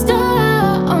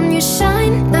stone. You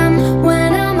shine them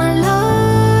when I'm alone.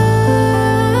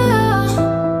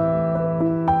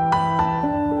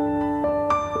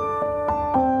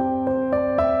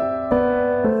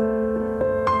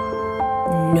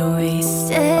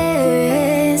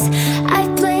 Noises I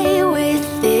play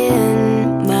within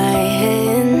my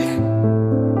head,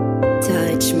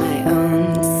 touch my own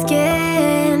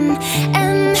skin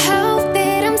and hope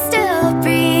that I'm still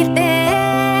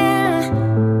breathing.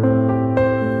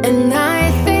 And I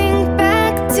think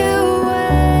back to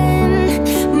when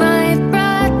my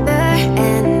brother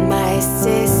and my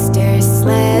sister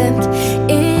slept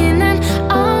in an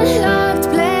unlocked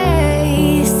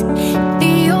place.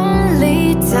 The only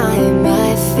time I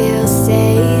feel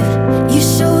safe. You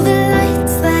show the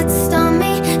lights that stop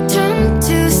me, turn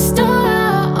to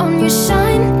stone. You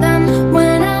shine them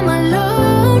when I'm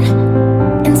alone.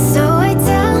 And so I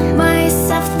tell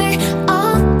myself that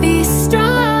I'll be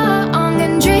strong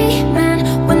and dreaming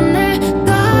when they're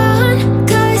gone.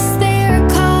 'Cause they're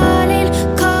calling,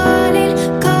 calling,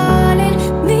 calling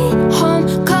me home.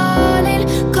 Calling,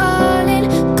 calling,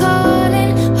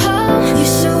 calling home. You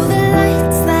show the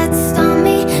lights that stop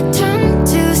me, turn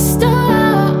to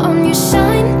stone. You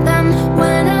shine them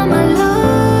when I'm alone.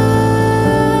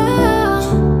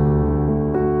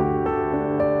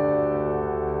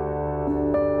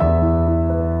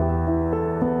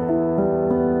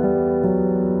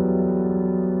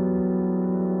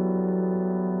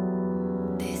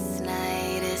 This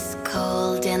night is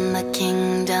cold in the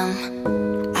kingdom.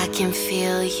 I can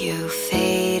feel you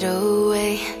fade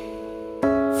away.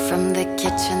 From the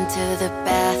kitchen to the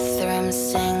bathroom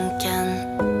sinking,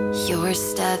 your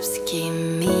steps keep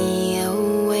me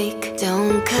awake.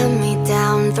 Don't cut me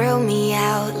down, throw me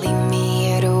out, leave me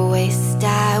here to waste.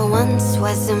 I once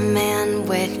was a man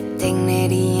with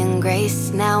dignity and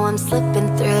grace. Now I'm slipping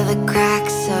through the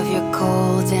cracks of your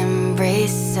cold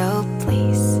embrace. So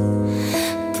please,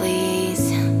 please,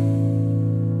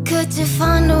 could you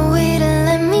find a way to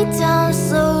let me down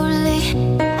slowly?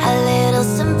 A little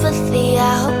sympathy, I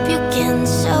hope you can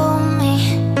show me.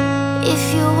 If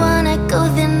you wanna go,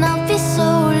 then I'll be so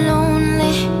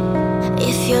lonely.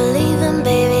 If you're leaving,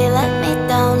 baby, let me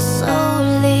down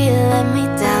slowly. Let me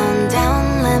down, down,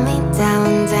 let me down,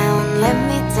 down, let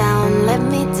me down, let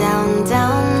me down,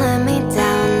 down, let me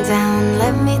down, down,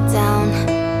 let me down.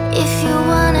 If you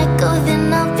wanna go, then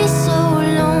I'll be so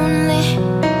lonely.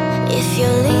 If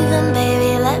you're leaving,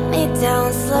 baby, let me down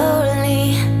slowly.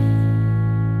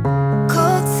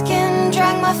 Cold skin,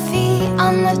 drag my feet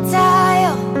on the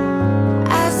tile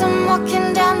as I'm walking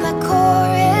down the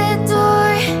corridor.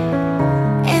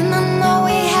 And I know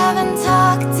we haven't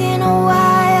talked in a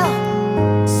while,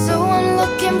 so I'm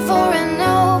looking for an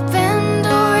open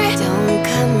door. Don't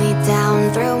cut me down,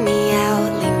 throw me out,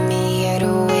 leave me here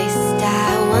to waste. I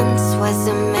once was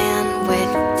a man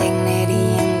with dignity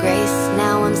and grace.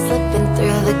 Now I'm slipping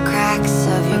through the cracks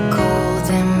of your cold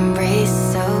embrace.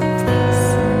 So please,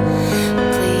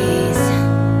 please,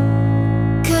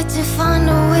 could you find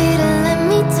a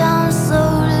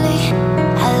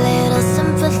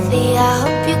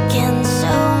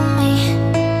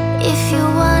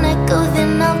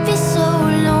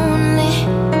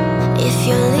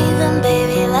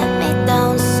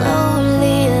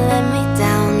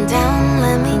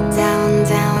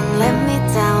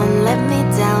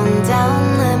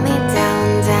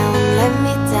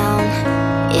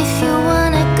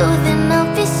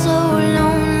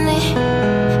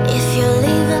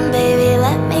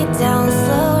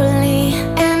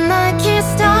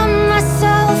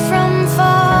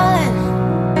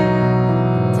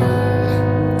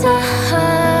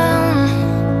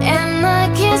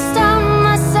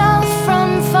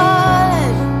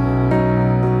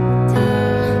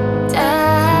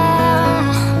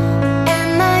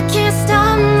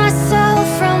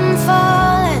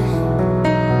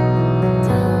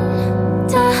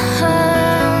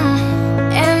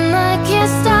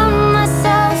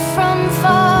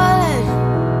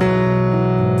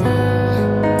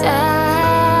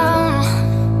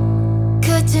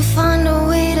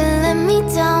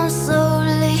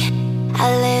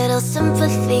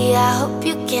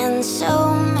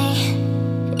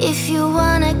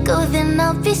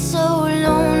so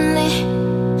lonely.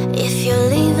 If you're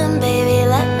leaving, baby,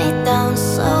 let me down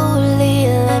slowly.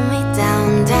 Let me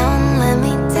down, down, let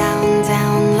me down,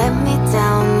 down, let me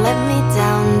down, let me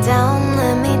down, down,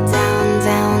 let me down,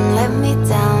 down, let me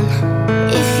down.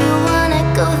 If you wanna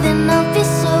go, then I'll be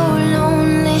so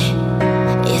lonely.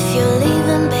 If you're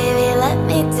leaving, baby, let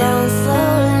me down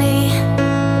slowly.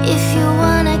 If you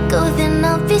wanna go, then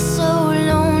I'll be so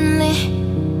lonely.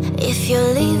 If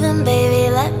you're leaving, baby,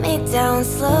 let me down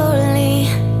slowly.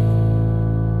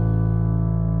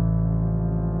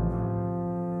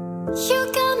 You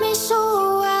got me so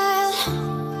wild.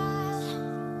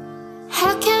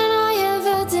 How can I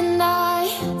ever deny?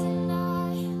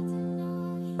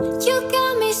 You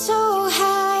got me so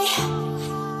high,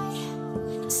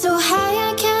 so high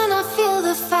I cannot feel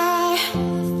the fire.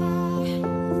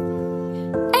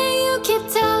 And you keep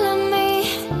telling me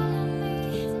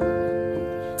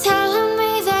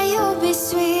that you'll be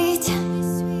sweet,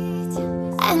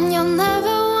 and you'll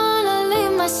never wanna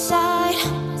leave my side.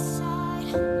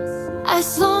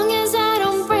 As long as I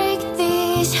don't break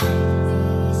these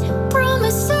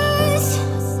promises,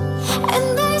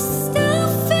 and I still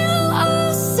feel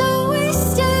oh so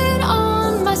wasted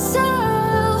on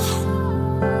myself.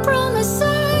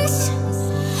 Promises,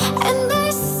 and I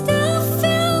still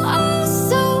feel oh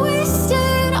so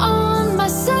wasted on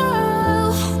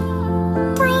myself.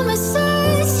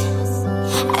 Promises,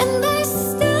 and I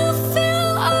still feel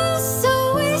oh so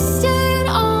wasted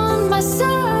on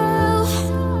myself.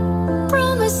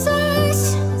 Promises,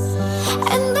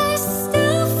 and I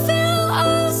still feel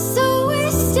oh so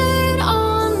wasted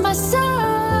on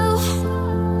myself.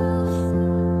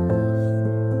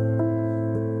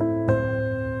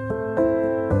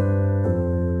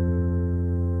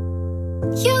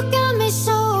 You got me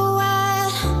so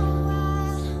wild.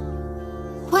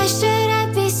 Why should I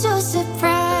be so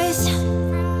surprised?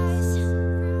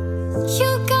 You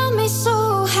got me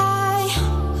so high.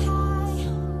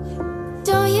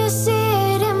 Don't you see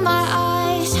it in my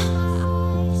eyes?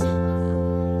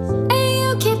 And you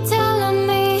keep telling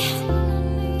me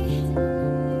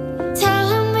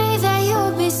that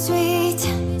you'll be sweet,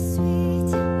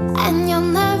 and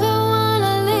you'll never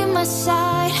wanna leave my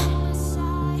side.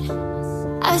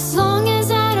 As long as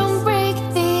I don't break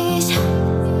these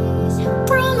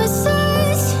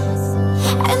promises,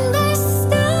 and I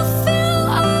still feel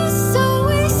oh so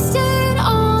wasted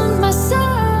on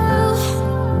myself.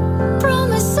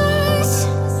 Promises,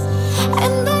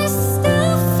 and I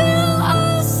still feel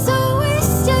oh so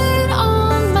wasted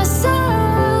on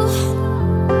myself.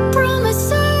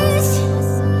 Promises,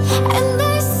 and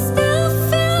I still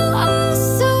feel oh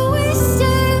so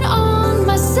wasted on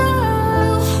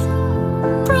myself.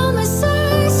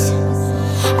 Promises,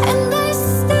 and I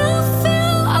still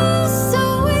feel oh so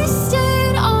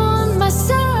wasted on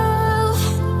myself.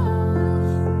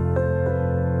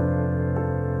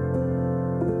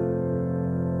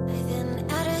 I've been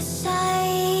out of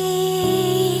sight.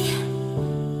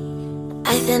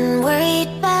 I've been worried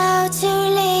about you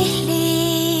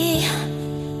lately,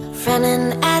 running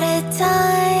out of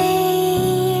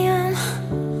time,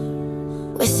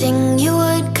 wishing you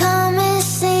would come and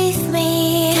save me.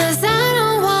 'Cause I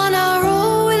don't wanna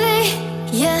roll with it,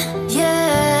 yeah,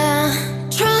 yeah.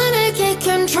 Trying to get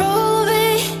control of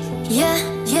it, yeah,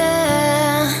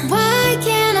 yeah. Why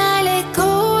can't I let go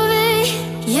of it,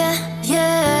 yeah,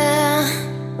 yeah.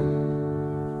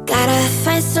 Gotta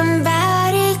find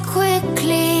somebody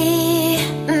quickly,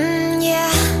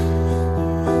 yeah.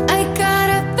 I got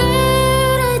a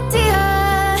bad idea.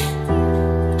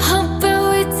 How about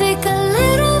we take a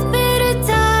little bit of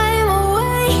time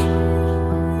away?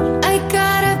 I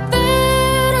got a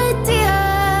bad idea.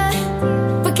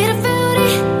 Forget about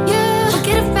it, yeah.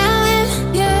 Forget about him,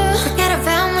 yeah. Forget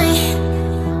about me.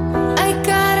 I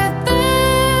got a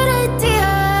bad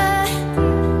idea.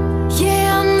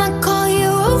 Yeah, I'ma call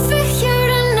you over here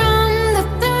to numb the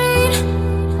pain.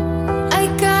 I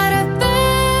got a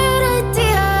bad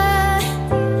idea.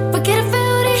 Forget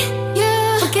about it,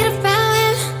 yeah. Forget about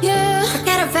him, yeah.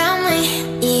 Forget about me.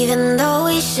 Even though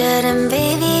we shouldn't,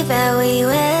 baby, but we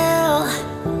will.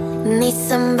 Need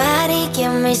somebody,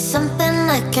 give me something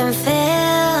I can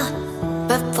feel.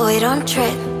 But boy, don't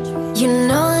trip. You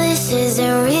know this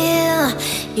isn't real.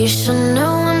 You should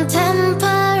know I'm telling